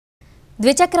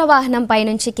ద్విచక్ర వాహనంపై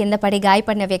నుంచి కింద పడి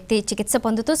గాయపడిన వ్యక్తి చికిత్స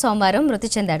పొందుతూ సోమవారం మృతి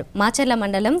చెందాడు. మాచర్ల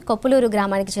మండలం కొప్పులూరు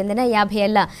గ్రామానికి చెందిన 50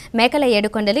 ఏళ్ల మేకల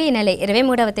ఏడుకొండలు ఈ నెల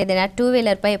 23వ తేదీన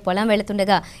 2-వీలర్పై పొలం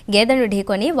వెళుతుండగా గేదెను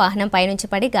ఢీకొని వాహనంపై నుంచి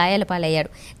పడి గాయాల పాలయ్యాడు.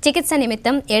 చికిత్స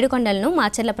నిమిత్తం ఏడుకొండలను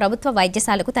మాచర్ల ప్రభుత్వ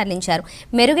వైద్యశాలకు తరలించారు.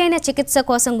 మెరుగైన చికిత్స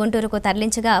కోసం గుంటూరుకు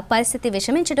తరలించగా పరిస్థితి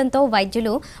విషమించడంతో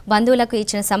వైద్యులు బంధువులకు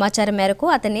ఇచ్చిన సమాచారం మేరకు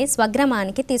అతన్ని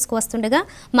స్వగ్రామానికి తీసుకువస్తుండగా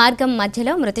మార్గం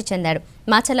మధ్యలో మృతి చెందాడు.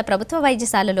 మాచర్ల ప్రభుత్వ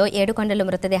వైద్యశాలలో ఏడుకొండలు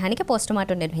మృతదేహానికి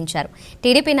పోస్టుమార్టం నిర్వహించారు.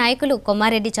 టీడీపీ నాయకులు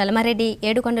కొమ్మారెడ్డి, చలమారెడ్డి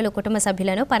ఏడుకొండలు కుటుంబ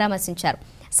సభ్యులను పరామర్శించారు.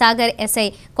 సాగర్ ఎస్ఐ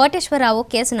కోటేశ్వరరావు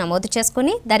కేసు నమోదు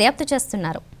చేసుకుని దర్యాప్తు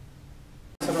చేస్తున్నారు.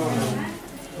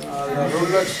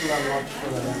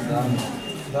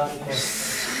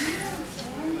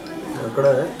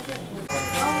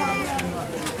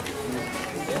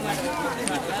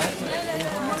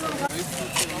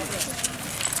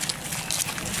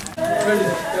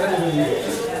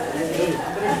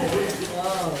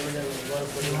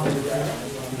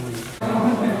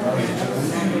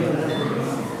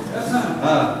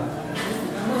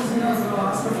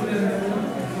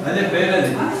 అదే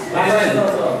పేరది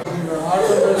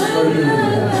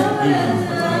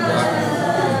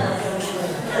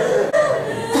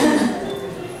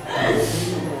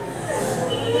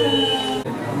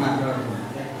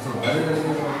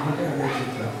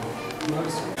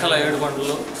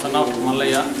ఏడుకొండలు సన్నాఫ్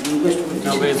మల్లయ్య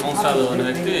 50 సంవత్సరాలు అనే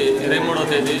వ్యక్తి 23వ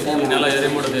తేదీ ఈ నెల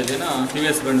 23వ తేదీన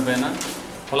టీవీఎస్ బండి పైన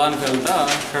పొలానికి వెళ్తా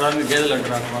సడన్గా గేదెలు అడ్డు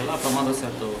రావడం వల్ల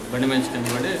ప్రమాదవశాత్తు బండి మంచి కింద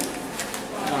పడి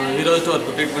ఈ రోజు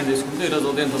వరకు ట్రీట్మెంట్ తీసుకుంటూ ఈరోజు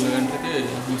ఉదయం 9 గంటలకి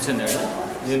మృతి చెందాడు.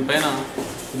 దీనిపైన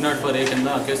కిడ్నాప్ ఫర్ ఏ కింద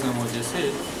కేసు నమోదు చేసి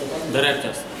దర్యాప్తు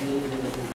చేస్తాం.